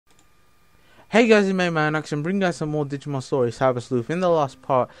Hey guys, it's Man Action, bring guys some more Digimon stories, Cyber Sleuth. In the last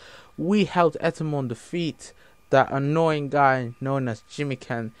part, we helped Etamon defeat that annoying guy known as Jimmy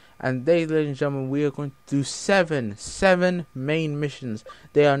Ken. And today, ladies and gentlemen, we are going to do seven main missions.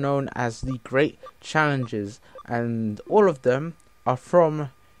 They are known as the Great Challenges. And all of them are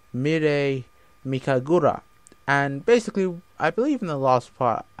from Mirei Mikagura. And basically, I believe in the last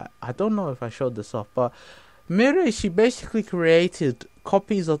part, I don't know if I showed this off, but Mirei, she basically created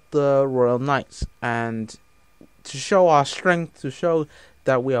copies of the Royal Knights, and to show our strength, to show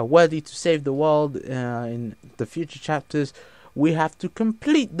that we are worthy to save the world in the future chapters, we have to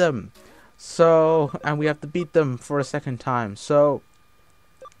complete them. So, and we have to beat them for a second time. So,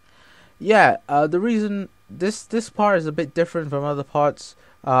 yeah, the reason this part is a bit different from other parts.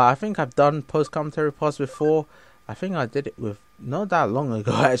 I think I've done post-commentary parts before. I think I did it with not that long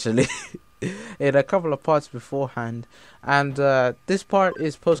ago, actually. In a couple of parts beforehand, and this part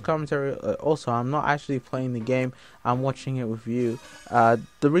is post commentary. Also, I'm not actually playing the game; I'm watching it with you. The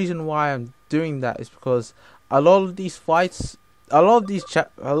reason why I'm doing that is because a lot of these fights, a lot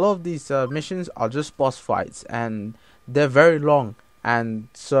of these missions are just boss fights, and they're very long. And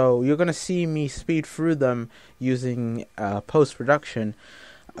so you're gonna see me speed through them using post production.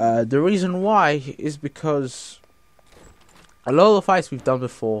 The reason why is because a lot of the fights we've done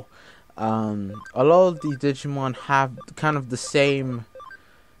before. A lot of the Digimon have kind of the same.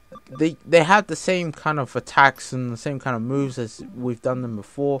 They have the same kind of attacks and the same kind of moves as we've done them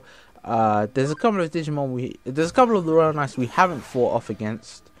before. There's a couple of Digimon there's a couple of the Royal Knights we haven't fought off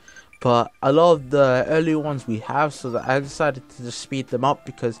against, but a lot of the early ones we have. So that I decided to just speed them up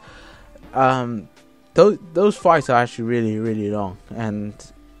because those fights are actually really long, and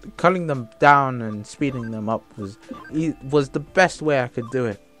cutting them down and speeding them up was the best way I could do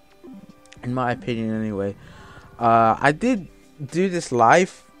it. In my opinion, anyway. I did do this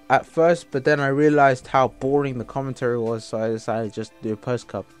live at first, but then I realized how boring the commentary was, so I decided just to do a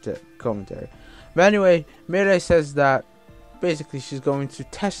post-commentary. But anyway, Mirei says that basically she's going to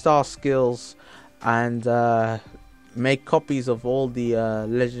test our skills and make copies of all the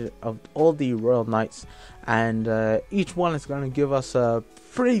Royal Knights, and each one is going to give us a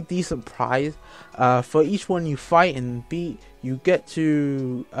pretty decent prize. For each one you fight and beat, you get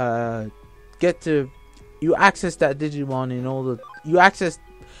to you access that Digimon in all the you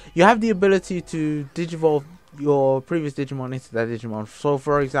have the ability to digivolve your previous Digimon into that Digimon. So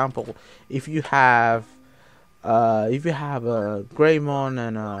for example, if you have a Greymon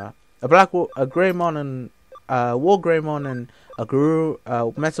and a Greymon and War Greymon and a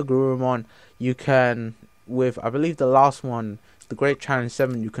Metal Gurumon, you can, with I believe the last one, the Great Challenge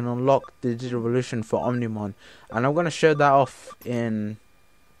 7, you can unlock the Digivolution for Omnimon, and I'm gonna show that off in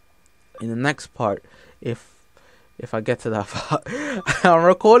the next part if I get to that part. I'm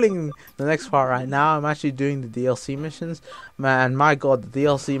recording the next part right now. I'm actually doing the DLC missions. Man, my god, the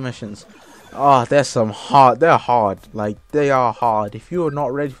DLC missions. Oh, they're hard. Like, they are hard. If you are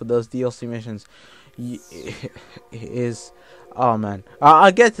not ready for those DLC missions, it is... Oh man,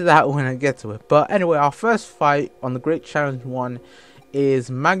 I'll get to that when I get to it. But anyway, our first fight on the Great Challenge 1 is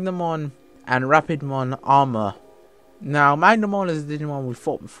Magnamon and Rapidmon Armor. Now, Magnamon is a Digimon we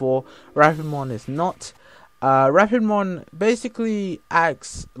fought before. Rapidmon is not. Rapidmon basically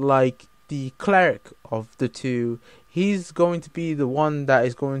acts like the cleric of the two. He's going to be the one that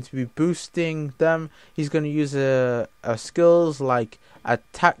is going to be boosting them. He's going to use skills like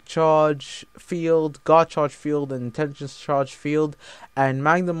attack charge field, guard charge field, and intelligence charge field. And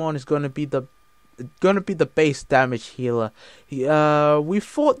Magnamon is going to be the base damage healer. We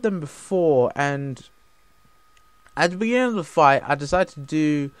fought them before, and at the beginning of the fight, I decided to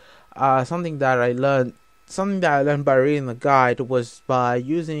do something that I learned by reading the guide, was by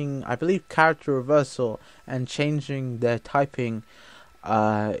using, I believe, character reversal and changing their typing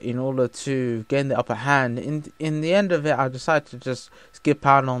in order to gain the upper hand. In the end of it, I decided to just skip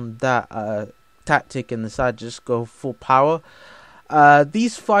out on that tactic and decide to just go full power.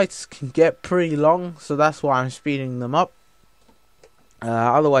 These fights can get pretty long, so that's why I'm speeding them up.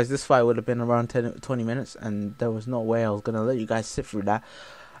 Otherwise, this fight would have been around 20 minutes, and there was no way I was going to let you guys sit through that.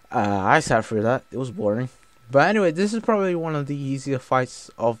 I sat through that. It was boring. But anyway, this is probably one of the easier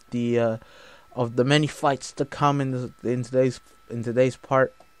fights of the many fights to come in today's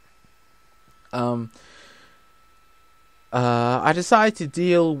part. I decided to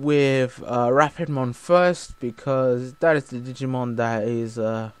deal with Rapidmon first because that is the Digimon that is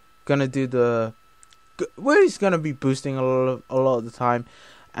gonna do where he's gonna be boosting a lot of the time,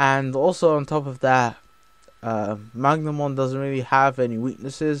 and also on top of that, Magnamon doesn't really have any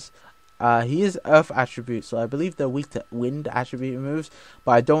weaknesses. He is Earth attribute, so I believe they're weak to Wind attribute moves,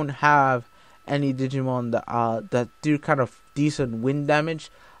 but I don't have any Digimon that do kind of decent wind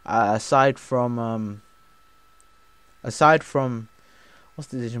damage. Aside from what's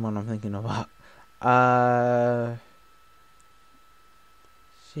the Digimon I'm thinking about?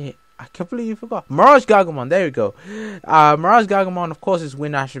 Shit, I completely forgot. Mirage Gargamon, there we go. Mirage Gargamon, of course, is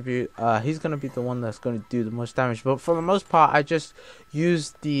wind attribute. He's gonna be the one that's gonna do the most damage. But for the most part, I just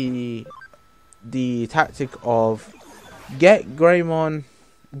use the tactic of get Greymon,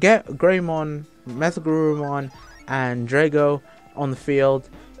 Metagarurumon, and Drago on the field.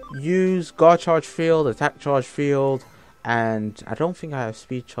 Use Guard Charge Field, Attack Charge Field, and I don't think I have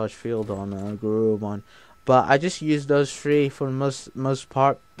Speed Charge Field on Garurumon. But I just use those three for the most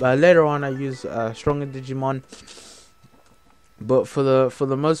part. Later on, I use Stronger Digimon. But for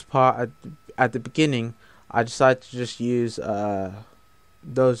the most part, at the beginning, I decided to just use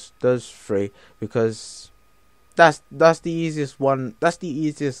those three because that's the easiest one. That's the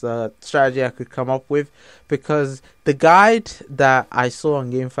easiest strategy I could come up with, because the guide that I saw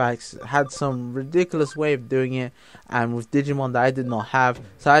on GameFAQs had some ridiculous way of doing it, and with Digimon that I did not have.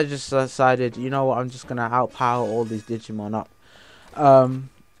 So I just decided, you know what, I'm just gonna outpower all these Digimon up.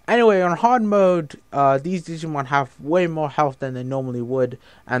 Anyway, on hard mode, these Digimon have way more health than they normally would,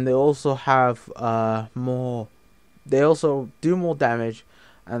 and they also have more. They also do more damage,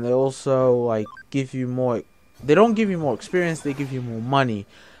 and they also like give you more. They don't give you more experience, they give you more money.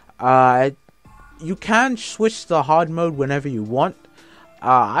 You can switch to hard mode whenever you want.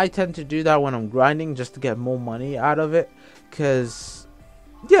 I tend to do that when I'm grinding just to get more money out of it. Because,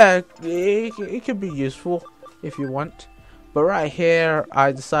 yeah, it can be useful if you want. But right here,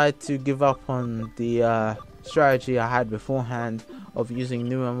 I decided to give up on the strategy I had beforehand of using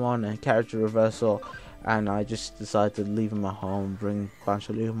Numemon and character reversal. And I just decided to leave him at home, bring a bunch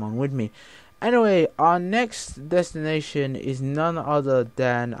of Numemon with me. Anyway, our next destination is none other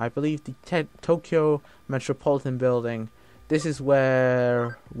than, I believe, the Tokyo Metropolitan Building. This is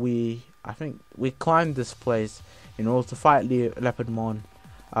where I think we climbed this place in order to fight Leopardmon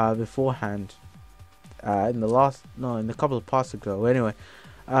beforehand. In a couple of parts ago. Anyway,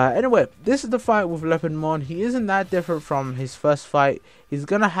 this is the fight with Leopardmon. He isn't that different from his first fight. He's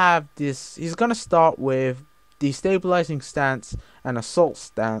gonna start with destabilizing stance and assault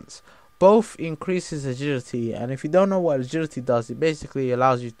stance. Both increase his agility, and if you don't know what agility does, it basically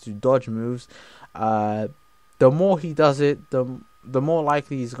allows you to dodge moves. The more he does it, the more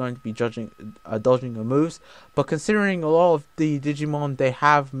likely he's going to be dodging the moves. But considering a lot of the Digimon, they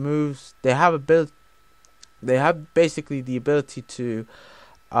have moves, they have basically the ability to,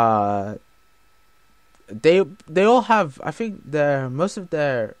 they all have, I think most of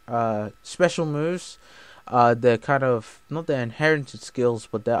their special moves. They're kind of not their inherited skills,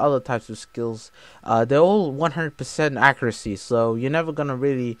 but their other types of skills. They're all 100% accuracy, so you're never gonna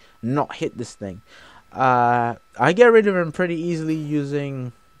really not hit this thing. I get rid of him pretty easily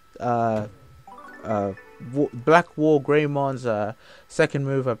using Black War Greymon's second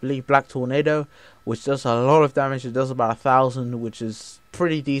move, I believe, Black Tornado, which does a lot of damage. It does about 1,000, which is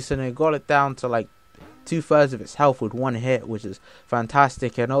pretty decent. It got it down to like 2/3 of its health with one hit, which is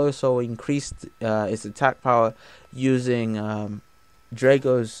fantastic, and also increased its attack power using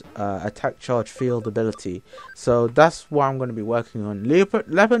Drago's attack charge field ability. So that's what I'm going to be working on.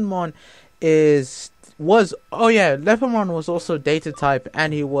 Leopardmon Leopardmon was also data type,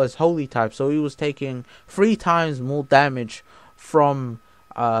 and he was holy type, so he was taking 3 times more damage from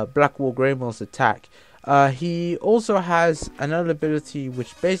Black War Greymon's attack. He also has another ability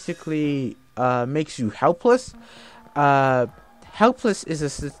which basically makes you helpless. Helpless is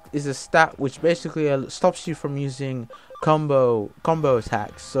a stat which basically stops you from using combo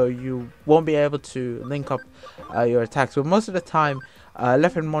attacks, so you won't be able to link up your attacks. But most of the time,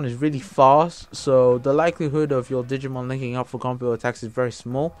 Leopardmon is really fast, so the likelihood of your Digimon linking up for combo attacks is very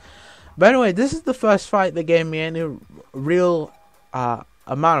small. But anyway, this is the first fight that gave me any real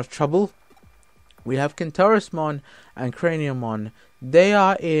amount of trouble. We have Kentorusmon and Craniumon. They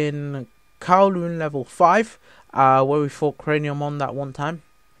are in Kowloon level 5, where we fought Craniumon that one time.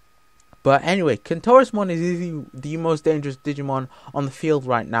 But anyway, Kentorusmon is easily the most dangerous Digimon on the field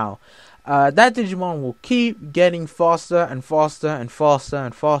right now. That Digimon will keep getting faster and faster and faster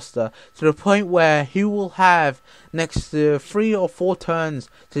and faster, to the point where he will have next to 3 or 4 turns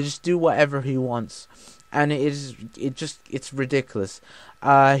to just do whatever he wants. And it's ridiculous.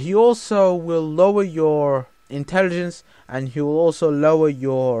 He also will lower your intelligence, and he will also lower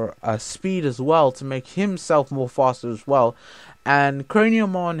your speed as well to make himself more faster as well. And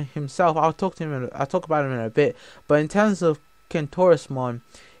Craniumon himself, I'll talk about him in a bit. But in terms of Kentorusmon,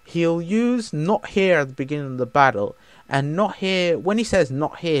 he'll use Not Here at the beginning of the battle, and not here. When he says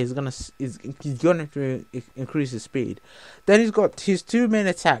not here, he's gonna to increase his speed. Then he's got his two main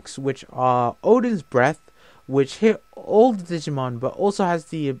attacks, which are Odin's Breath, which hit all the Digimon, but also has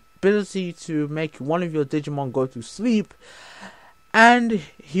the ability to make one of your Digimon go to sleep. And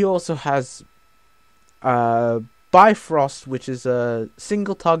he also has Bifrost, which is a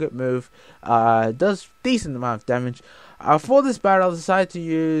single target move, does decent amount of damage. For this battle, I decided to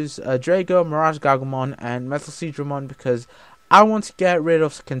use Drago, Mirage Gagumon, and Metal Seedramon because I want to get rid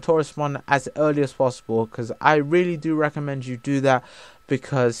of Kentaurismon as early as possible, because I really do recommend you do that,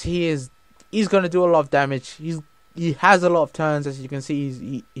 because he's going to do a lot of damage. He has a lot of turns, as you can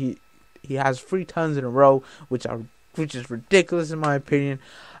see. He has 3 turns in a row, which is ridiculous in my opinion.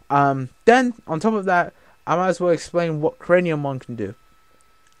 Then on top of that, I might as well explain what Craniumon can do.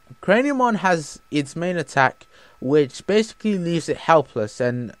 Craniumon has its main attack, which basically leaves it helpless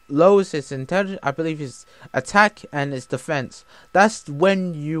and lowers its intelligence. I believe its attack and its defense. That's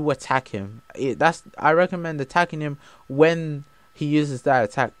when you attack him. I recommend attacking him when he uses that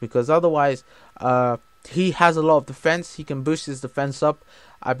attack, because otherwise, he has a lot of defense. He can boost his defense up.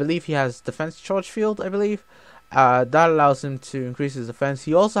 I believe he has defense charge field. I believe. That allows him to increase his defense.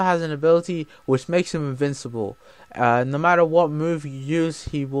 He also has an ability which makes him invincible. No matter what move you use,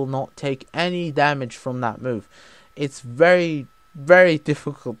 he will not take any damage from that move. It's very, very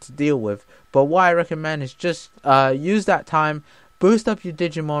difficult to deal with. But what I recommend is just use that time, boost up your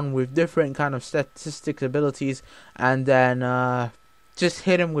Digimon with different kind of statistic abilities, and then just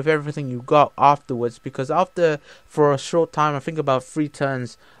hit him with everything you got afterwards. Because for a short time, I think about 3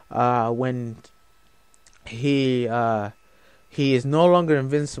 turns, when he is no longer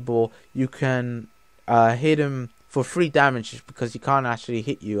invincible, you can hit him for 3 damage, because he can't actually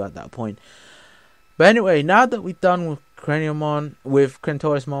hit you at that point. But anyway, now that we're done with Craniumon, with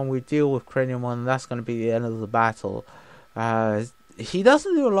Kentaurismon, we deal with Craniumon, and that's going to be the end of the battle. He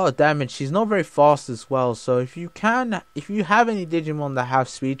doesn't do a lot of damage. He's not very fast as well, so if you have any Digimon that have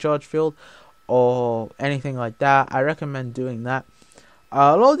Speed Charge Field or anything like that, I recommend doing that.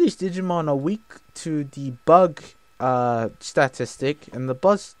 A lot of these Digimon are weak to the bug statistic, and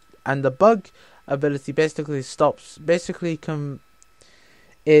the bug ability basically stops.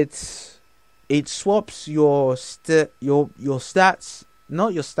 It swaps your stats,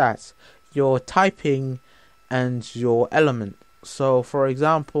 not your stats, your typing and your element. So, for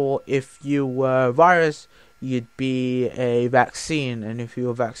example, if you were virus, you'd be a vaccine, and if you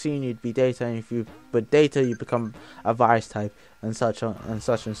were vaccine, you'd be data, and if you were data, you become a virus type, and such and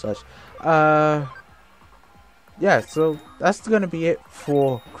such and such. Yeah, so that's gonna be it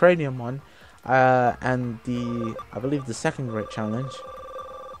for Craniumon, and I believe the second great challenge.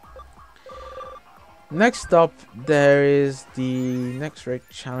 Next up, there is the next great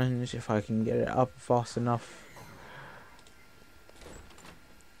challenge, if I can get it up fast enough.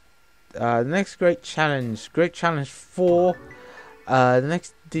 The next great challenge 4. The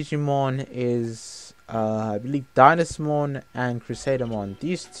next Digimon is I believe Dynasmon and Crusadermon.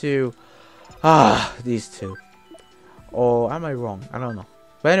 These two. Or am I wrong? I don't know.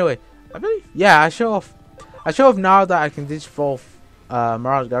 But anyway, I believe, yeah, I show off now that I can digivolve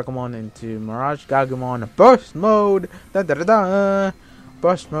Mirage Gagumon into Mirage Gagumon Burst Mode. Da da da da.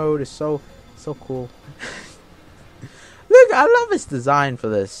 Burst Mode is so cool. Look, I love its design for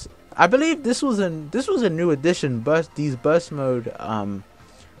this. I believe this was a new addition. These burst mode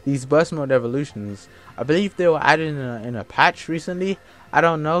evolutions. I believe they were added in a patch recently. I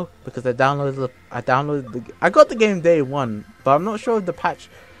don't know, because I got the game day 1, but I'm not sure if the patch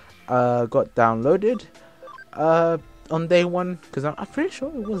got downloaded on day 1, because I'm pretty sure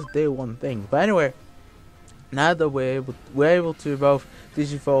it was a day 1 thing. But anyway, now that we're able to both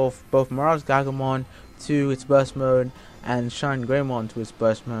digivolve both Mirage Gagumon to its burst mode and Shine Greymon to its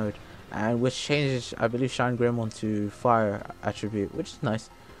burst mode, and which changes, I believe, Shine Greymon to fire attribute, which is nice.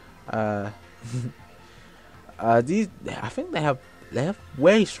 These, I think they have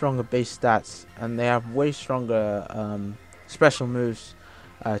way stronger base stats, and they have way stronger special moves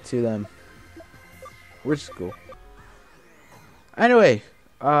to them, which is cool. Anyway,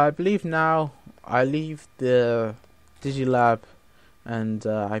 I believe now I leave the Digilab, and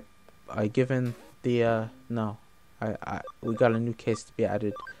I given the we got a new case to be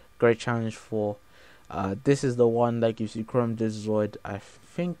added. Great challenge 4. This is the one that gives you Chrome Digizoid. I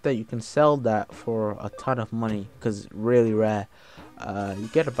think that you can sell that for a ton of money, because it's really rare. You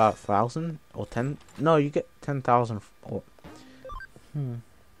get about 1,000 or 10. No, you get 10,000.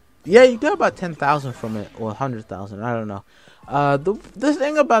 Yeah, you get about 10,000 from it, or 100,000. I don't know. The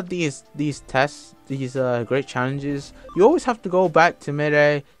thing about these tests, these great challenges, you always have to go back to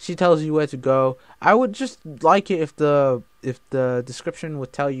Midday. She tells you where to go. I would just like it if the description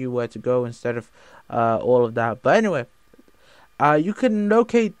would tell you where to go instead of all of that. But anyway, you can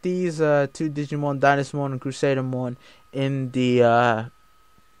locate these two Digimon, Dynasmon and Crusadermon, in the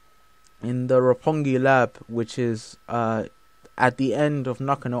Roppongi lab, which is at the end of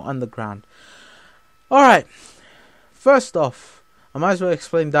Nakano Underground. Alright, first off, I might as well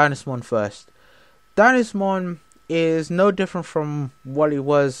explain Dynasmon first. Dynasmon is no different from what he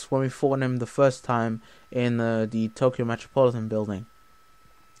was when we fought him the first time in the Tokyo Metropolitan building.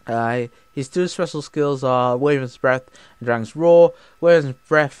 His two special skills are Waven's Breath and Dragon's Roar. Waven's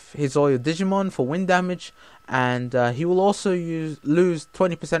Breath hits all your Digimon for wind damage, and he will also lose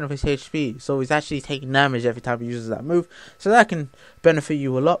 20% of his HP, so he's actually taking damage every time he uses that move, so that can benefit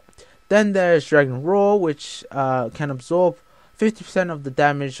you a lot. Then there's Dragon Roar, which can absorb 50% of the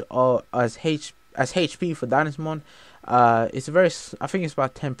damage as HP for Dynasmon. I think it's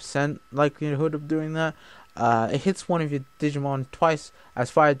about 10% likelihood of doing that. It hits one of your Digimon twice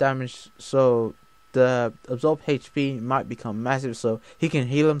as fire damage, so the absorbed HP might become massive, so he can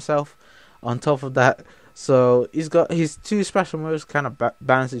heal himself on top of that. So he's got his two special moves kind of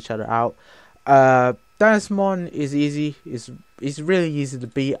balance each other out. Dynasmon is easy. It's really easy to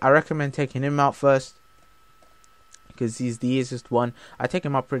beat. I recommend taking him out first because he's the easiest one. I take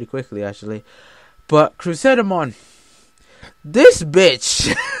him out pretty quickly actually. But Crusadermon, this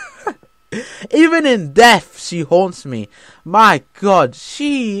bitch, even in death, she haunts me. My God,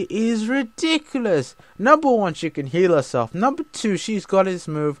 she is ridiculous. Number one, she can heal herself. Number two, she's got this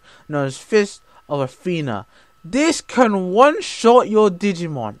move known as Fist of Athena. This can one-shot your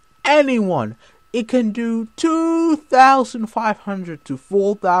Digimon. Anyone. It can do 2,500 to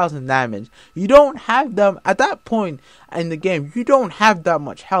 4,000 damage. You don't have them at that point in the game. You don't have that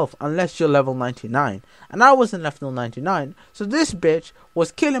much health unless you're level 99. And I wasn't level 99. So this bitch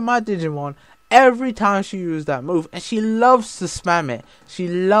was killing my Digimon every time she used that move. And she loves to spam it.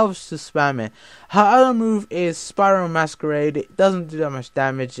 Her other move is Spiral Masquerade. It doesn't do that much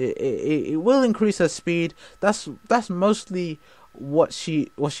damage. It will increase her speed. That's mostly what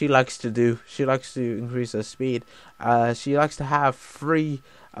she likes to do. She likes to increase her speed. She likes to have free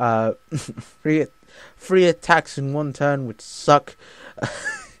attacks in one turn, which suck.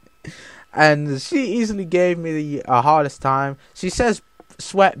 And she easily gave me the hardest time. She says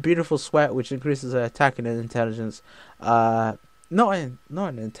Sweat, beautiful Sweat, which increases her attack and intelligence. Not in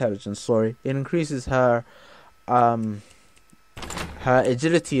intelligence, sorry. It increases her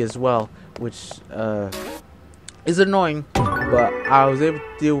agility as well, which is annoying, but I was able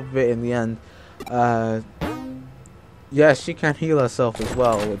to deal with it in the end. Yeah, she can heal herself as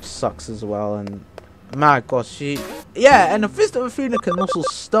well, which sucks as well. And my God, and the Fist of Athena can also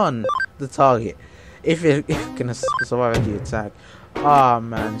stun the target if it can survive the attack. Ah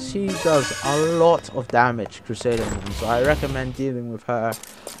man, she does a lot of damage, Crusadermon, so I recommend dealing with her.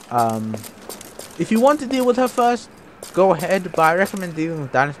 If you want to deal with her first, go ahead, but I recommend dealing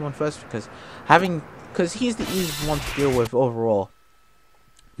with Dynasmon first because he's the easiest one to deal with overall.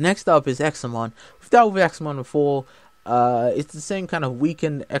 Next up is Examon. We've dealt with Examon before. It's the same kind of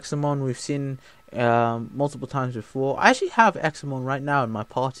weakened Examon we've seen multiple times before. I actually have Examon right now in my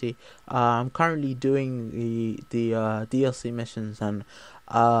party. I'm currently doing the DLC missions, and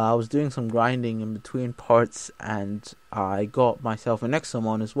I was doing some grinding in between parts, and I got myself an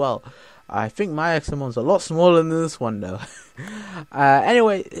Examon as well. I think my Examon's a lot smaller than this one though.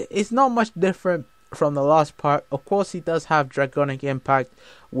 Anyway, it's not much different from the last part. Of course, he does have Dragonic Impact,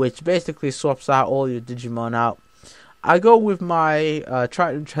 which basically swaps out all your Digimon out. I go with my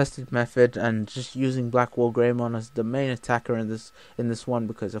tried and trusted method and just using Black Wall Greymon as the main attacker in this one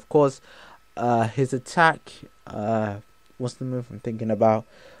because of course his attack, what's the move I'm thinking about?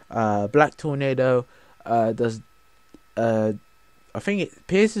 Black Tornado does I think it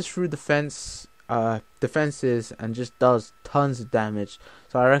pierces through defenses and just does tons of damage.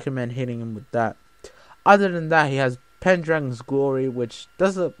 So I recommend hitting him with that. Other than that, he has Pendragon's Glory, which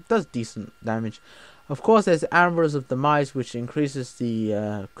does decent damage. Of course, there's Ambrose of Demise, which increases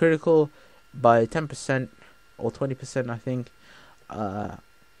the critical by 10% or 20%, I think.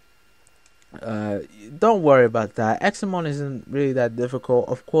 Don't worry about that. Examon isn't really that difficult.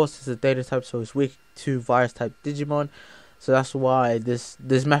 Of course, it's a data type, so it's weak to virus type Digimon. So that's why this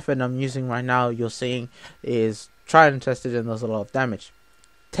method I'm using right now, you're seeing, is tried and tested and does a lot of damage.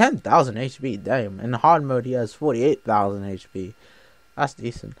 10,000 HP, damn. In hard mode, he has 48,000 HP. That's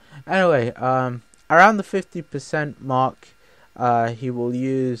decent. Anyway, around the 50% mark, he will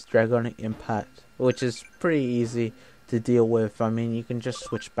use Dragonic Impact, which is pretty easy to deal with. I mean, you can just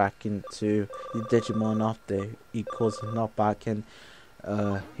switch back into your Digimon after he calls a knockback, and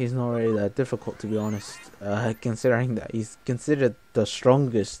he's not really that difficult, to be honest, considering that he's considered the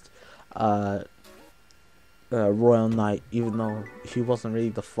strongest Royal Knight, even though he wasn't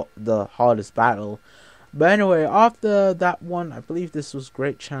really the hardest battle. But anyway, after that one, I believe this was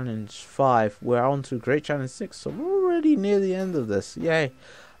Great Challenge 5. We're on to Great Challenge 6, so we're already near the end of this. Yay.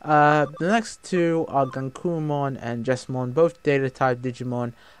 The next two are Gankumon and Jesmon, both Data type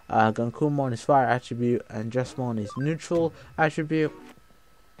Digimon. Gankumon is Fire attribute and Jesmon is Neutral attribute.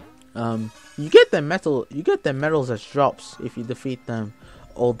 You get their medals as drops if you defeat them,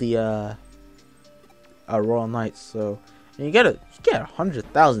 all the Royal Knights. So and you get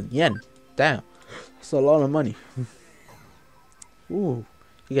 100,000 yen. Damn. That's a lot of money. Ooh,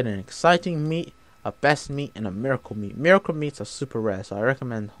 you get an exciting meat, a best meat, and a miracle meat. Miracle meats are super rare, so I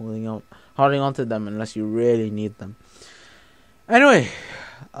recommend holding on to them unless you really need them. Anyway,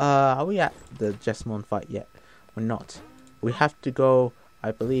 are we at the Jesmon fight yet? We're not. We have to go,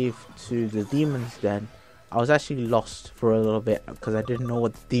 I believe, to the Demon's Den. I was actually lost for a little bit because I didn't know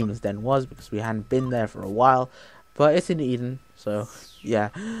what the Demon's Den was because we hadn't been there for a while. But it's in Eden, so yeah.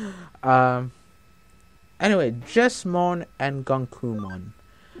 Anyway, Jesmon and Gankumon.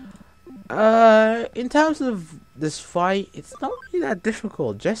 In terms of this fight, it's not really that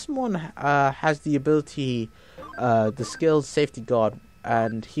difficult. Jesmon has the ability, the skill Safety Guard,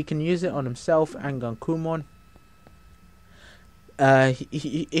 and he can use it on himself and Gankumon.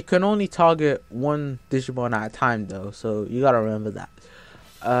 It can only target one Digimon at a time, though, so you gotta remember that.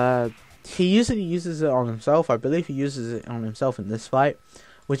 He usually uses it on himself. I believe he uses it on himself in this fight,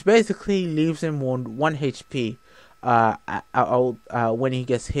 which basically leaves him on 1 HP when he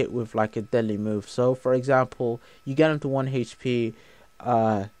gets hit with like a deadly move. So, for example, you get him to 1 HP,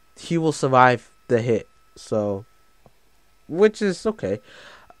 he will survive the hit. So, which is okay.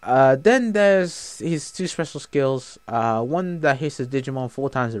 Then there's his two special skills. One that hits his Digimon 4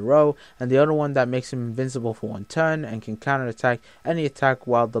 times in a row, and the other one that makes him invincible for 1 turn and can counterattack any attack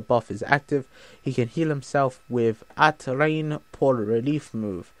while the buff is active. He can heal himself with At Rain Portal Relief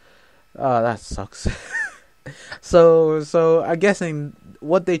move. That sucks. So I'm guessing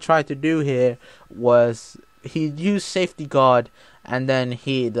what they tried to do here was he'd use Safety Guard and then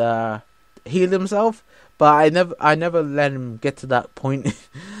he'd heal himself. But I never let him get to that point,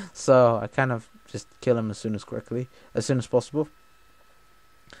 so I kind of just kill him as soon as possible.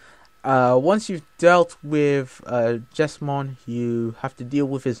 Once you've dealt with Jesmon, you have to deal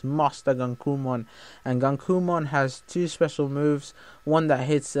with his master Gankumon, and Gankumon has 2 special moves. One that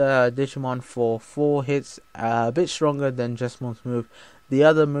hits Digimon for 4 hits, a bit stronger than Jesmon's move. The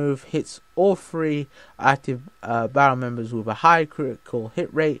other move hits all 3 active battle members with a high critical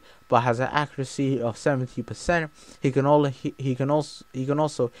hit rate, but has an accuracy of 70%. He can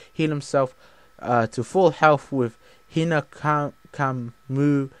also heal himself to full health with Hina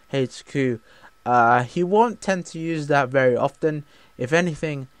Kamu HQ. He won't tend to use that very often. If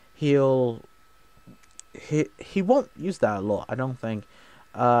anything, he won't use that a lot, I don't think.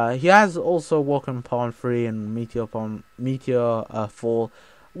 He has also Welcome Upon 3 and Meteor Fall,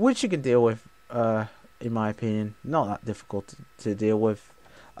 which you can deal with, in my opinion. Not that difficult to deal with,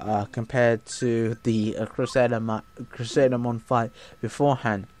 compared to the Crusadermon fight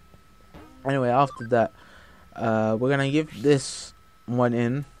beforehand. Anyway, after that, we're gonna give this one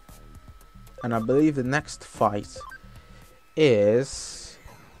in, and I believe the next fight is,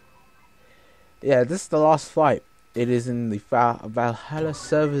 this is the last fight. It is in the Valhalla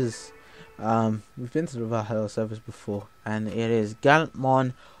servers. We've been to the Valhalla servers before, and it is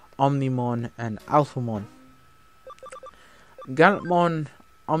Gallantmon, Omnimon, and Alphamon. Gallantmon,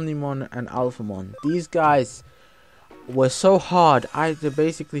 Omnimon, and Alphamon. These guys were so hard. I had to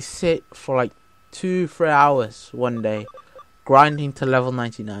basically sit for like 2-3 hours one day, grinding to level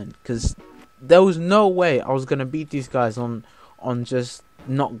 99, because there was no way I was gonna beat these guys on just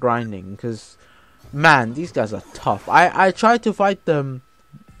not grinding, because man, these guys are tough. I tried to fight them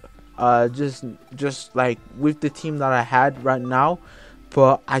just like with the team that I had right now,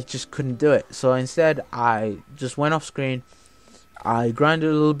 but I just couldn't do it. So instead I just went off screen, I grinded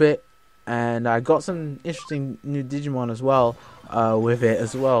a little bit, and I got some interesting new Digimon as well with it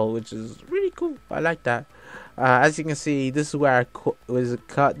as well, which is really cool. I like that. As you can see, this is where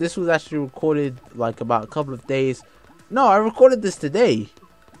this was actually recorded like about a couple of days. No, I recorded this today.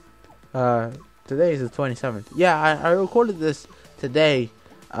 Today is the 27th. Yeah, I recorded this today,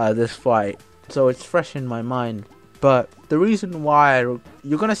 this fight, so it's fresh in my mind. But the reason why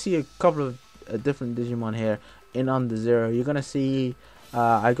you're gonna see a couple of different Digimon here in Under Zero. You're gonna see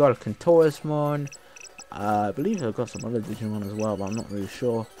I got a Kentorismon. I believe I got some other Digimon as well, but I'm not really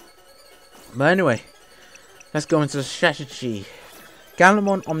sure. But anyway, let's go into the strategy.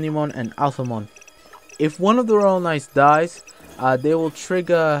 Gallantmon, Omnimon, and Alphamon. If one of the Royal Knights dies, they will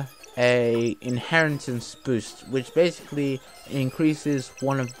trigger a inheritance boost, which basically increases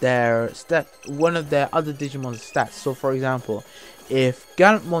one of their other Digimon's stats. So, for example, if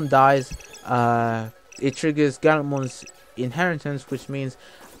Gallantmon dies, it triggers Gallantmon's inheritance, which means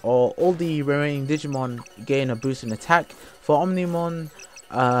all the remaining Digimon gain a boost in attack. For Omnimon,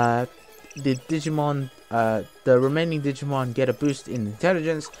 the remaining Digimon get a boost in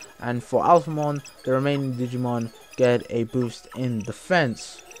intelligence, and for Alphamon, the remaining Digimon get a boost in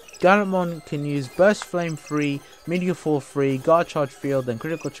defense. Gallantmon can use Burst Flame free, Meteor Fall free, Guard Charge Field, and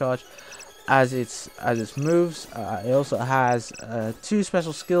Critical Charge as its moves. It also has 2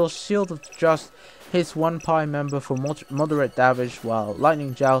 special skills. Shield of Trust hits one party member for moderate damage, while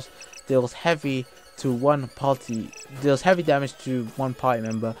Lightning Joust deals heavy damage to one party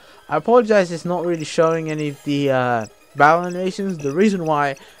member. I apologize, it's not really showing any of the battle animations. The reason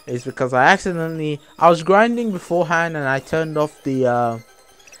why is because I was grinding beforehand and I turned off the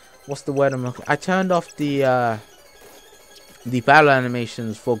I turned off the battle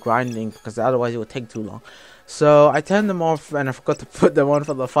animations for grinding, because otherwise it would take too long. So I turned them off and I forgot to put them on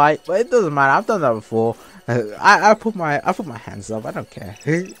for the fight, but it doesn't matter. I've done that before. I put my hands up. I don't care.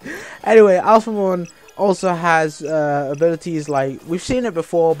 Anyway, Alphamon also has abilities like we've seen it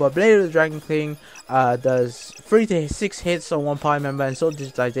before, but Blade of the Dragon King does 3 to 6 hits on one party member, and Soul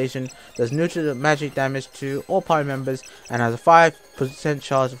Digitization does neutral magic damage to all party members and has a 5%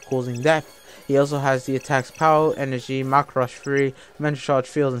 chance of causing death. He also has the attacks Power, Energy, Mark Rush free, Mental Charge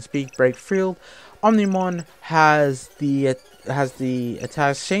Field, and Speed Break Field. Omnimon has the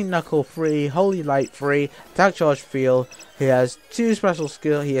attacks Chain Knuckle free, Holy Light free, Attack Charge Field. He has 2 special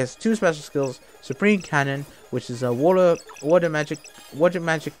skills: Supreme Cannon, which is a water magic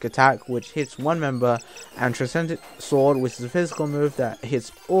attack which hits one member, and Transcendent Sword, which is a physical move that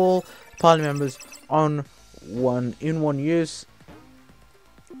hits all party members in one use.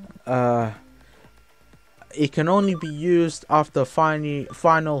 It can only be used after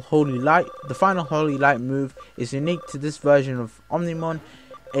final Holy Light. The final Holy Light move is unique to this version of Omnimon.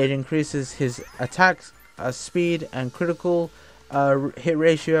 It increases his attacks, speed, and critical hit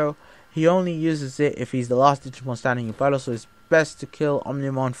ratio. He only uses it if he's the last Digimon standing in battle, so it's best to kill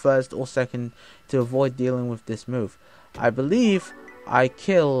Omnimon first or second to avoid dealing with this move. I believe I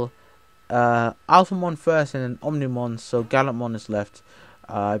kill Alphamon first and then Omnimon, so Gallantmon is left.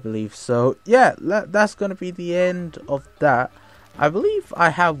 I believe so. Yeah, that's gonna be the end of that. I believe I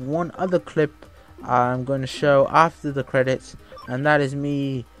have one other clip I'm going to show after the credits, and that is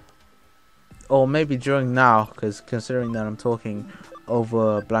me, or maybe during now, because considering that I'm talking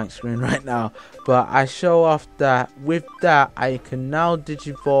over a blank screen right now. But I show off that with that I can now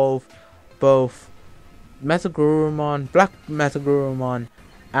digivolve both Metagroomon, Black Metagroomon,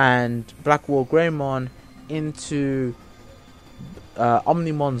 and Black War Greymon into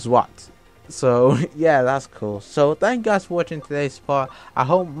Omnimon Zwat. So yeah, that's cool. So thank you guys for watching today's part. I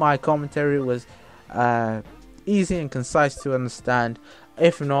hope my commentary was easy and concise to understand.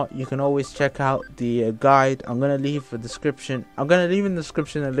 If not, you can always check out the guide. I'm gonna leave in the description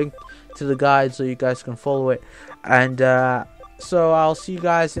a link to the guide so you guys can follow it. And so I'll see you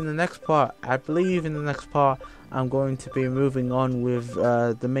guys in the next part. I believe in the next part I'm going to be moving on with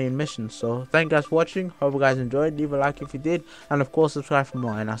the main mission. So thank you guys for watching. Hope you guys enjoyed. Leave a like if you did, and of course subscribe for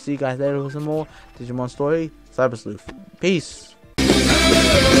more. And I'll see you guys later with some more Digimon Story Cyber Sleuth. Peace.